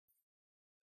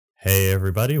Hey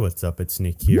everybody, what's up? It's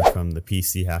Nick here from the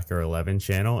PC Hacker 11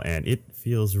 channel, and it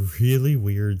feels really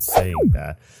weird saying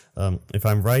that. If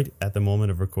I'm right, at the moment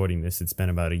of recording this, it's been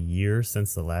about a year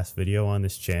since the last video on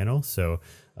this channel, so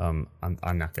I'm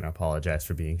not going to apologize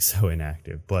for being so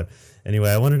inactive. But anyway,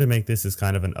 I wanted to make this as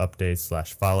kind of an update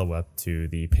slash follow-up to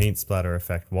the paint splatter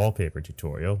effect wallpaper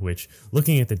tutorial, which,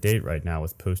 looking at the date right now,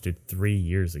 was posted 3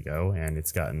 years ago, and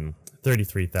it's gotten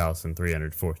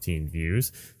 33,314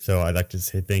 views. So I'd like to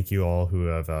say thank you all who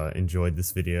have enjoyed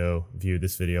this video, viewed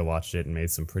this video, watched it, and made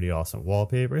some pretty awesome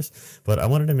wallpapers. But I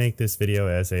wanted to make this video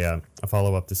as a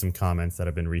follow-up to some comments that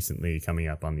have been recently coming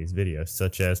up on these videos,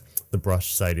 such as the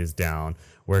brush site is down,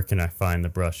 where can I find the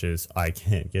brushes, I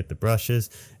can't get the brushes,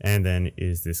 and then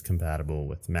is this compatible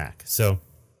with Mac? So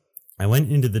I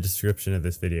went into the description of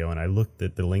this video and I looked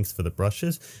at the links for the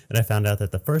brushes, and I found out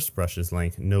that the first brushes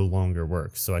link no longer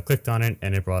works. So I clicked on it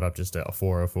and it brought up just a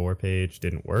 404 page,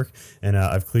 didn't work. And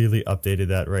I've clearly updated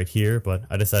that right here, but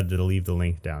I decided to leave the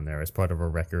link down there as part of a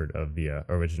record of the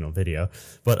original video.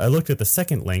 But I looked at the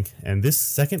second link, and this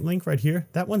second link right here,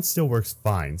 that one still works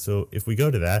fine. So if we go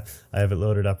to that, I have it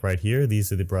loaded up right here.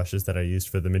 These are the brushes that I used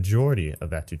for the majority of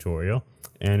that tutorial,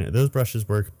 and those brushes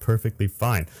work perfectly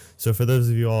fine. So for those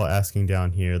of you all asking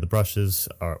down here, the brushes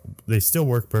they still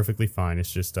work perfectly fine. It's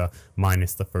just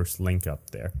minus the first link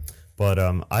up there. But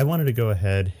I wanted to go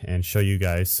ahead and show you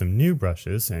guys some new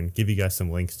brushes and give you guys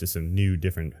some links to some new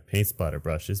different paint splatter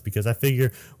brushes, because I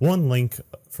figure one link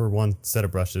for one set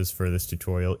of brushes for this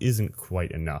tutorial isn't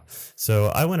quite enough. So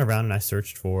I went around and I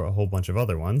searched for a whole bunch of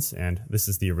other ones, and this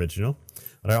is the original.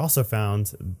 But I also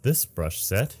found this brush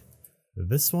set,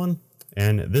 this one,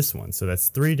 and this one. So that's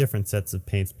 3 different sets of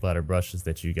paint splatter brushes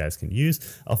that you guys can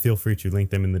use. I'll feel free to link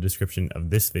them in the description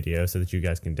of this video so that you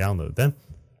guys can download them.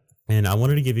 And I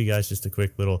wanted to give you guys just a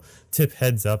quick little tip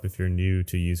heads up if you're new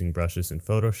to using brushes in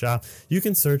Photoshop. You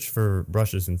can search for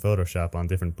brushes in Photoshop on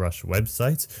different brush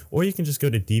websites, or you can just go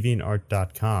to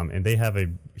deviantart.com, and they have a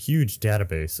huge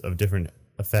database of different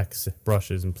effects,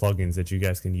 brushes, and plugins that you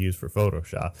guys can use for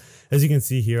Photoshop. As you can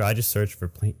see here, I just searched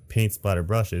for paint splatter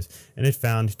brushes, and it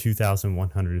found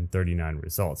 2,139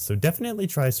 results. So definitely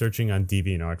try searching on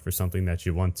DeviantArt for something that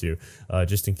you want to,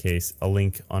 just in case a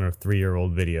link on a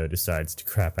 3-year-old video decides to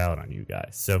crap out on you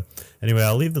guys. So anyway,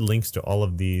 I'll leave the links to all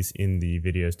of these in the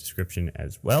video's description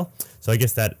as well. So I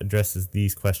guess that addresses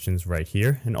these questions right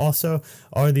here. And also,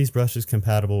 are these brushes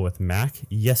compatible with Mac?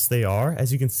 Yes, they are.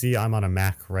 As you can see, I'm on a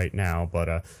Mac right now,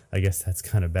 but I guess that's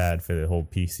kind of bad for the whole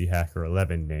PC Hacker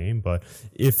 11 name. But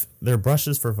if they're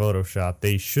brushes for Photoshop,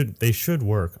 they should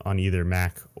work on either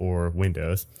Mac or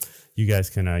Windows. You guys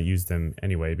can use them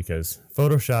anyway, because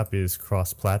Photoshop is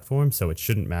cross-platform, so it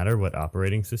shouldn't matter what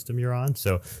operating system you're on.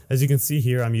 So as you can see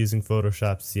here, I'm using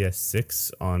Photoshop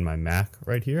CS6 on my Mac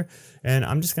right here, and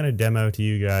I'm just going to demo to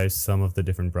you guys some of the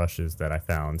different brushes that I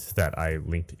found that I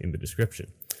linked in the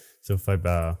description. So if I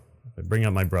bring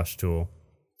up my brush tool,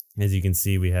 as you can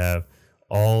see, we have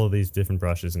all of these different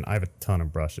brushes, and I have a ton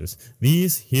of brushes.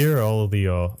 These here are all the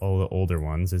older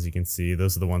ones. As you can see,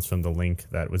 those are the ones from the link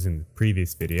that was in the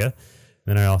previous video.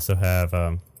 Then I also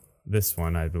have this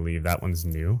one. I believe that one's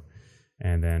new.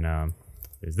 And then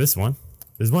there's this one.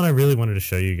 There's one I really wanted to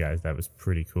show you guys that was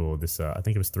pretty cool. This I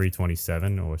think it was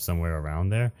 327 or somewhere around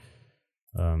there.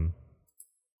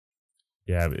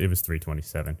 Yeah, it was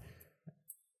 327.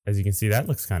 As you can see, that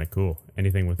looks kind of cool.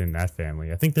 Anything within that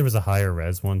family. I think there was a higher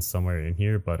res one somewhere in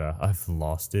here, but I've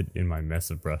lost it in my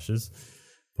mess of brushes.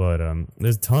 But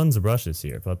there's tons of brushes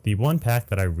here. But the one pack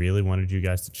that I really wanted you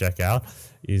guys to check out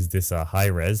is this high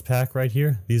res pack right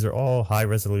here. These are all high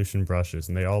resolution brushes,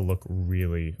 and they all look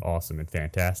really awesome and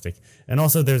fantastic. And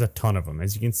also there's a ton of them.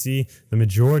 As you can see, the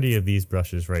majority of these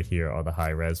brushes right here are the high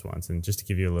res ones. And just to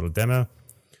give you a little demo,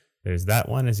 there's that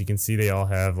one. As you can see, they all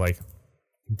have like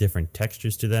different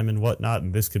textures to them and whatnot,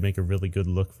 and this could make a really good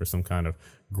look for some kind of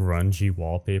grungy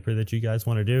wallpaper that you guys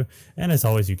want to do. And as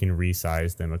always, you can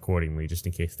resize them accordingly just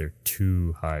in case they're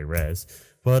too high res.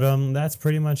 But that's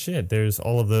pretty much it. There's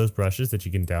all of those brushes that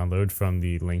you can download from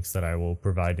the links that I will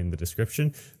provide in the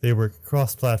description. They work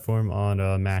cross-platform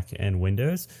on Mac and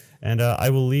Windows, and I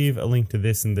will leave a link to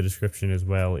this in the description as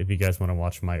well if you guys want to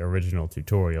watch my original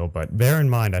tutorial. But bear in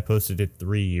mind, I posted it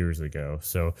 3 years ago,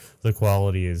 so the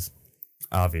quality is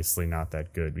obviously not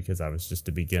that good because I was just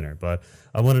a beginner. But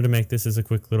I wanted to make this as a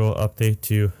quick little update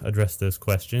to address those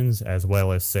questions, as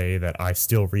well as say that I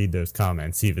still read those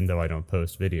comments even though I don't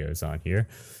post videos on here.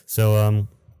 So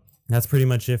that's pretty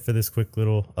much it for this quick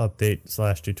little update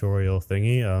slash tutorial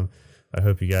thingy. I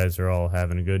hope you guys are all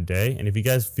having a good day, and if you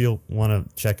guys want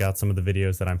to check out some of the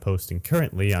videos that I'm posting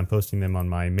currently, I'm posting them on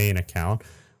my main account,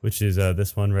 which is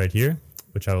this one right here.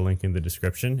 which I will link in the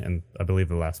description. And I believe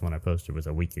the last one I posted was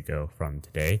a week ago from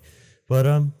today. But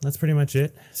that's pretty much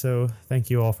it. So thank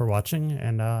you all for watching,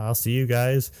 and I'll see you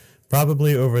guys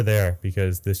probably over there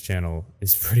because this channel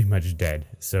is pretty much dead.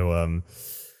 So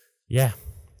yeah,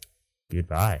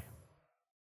 goodbye.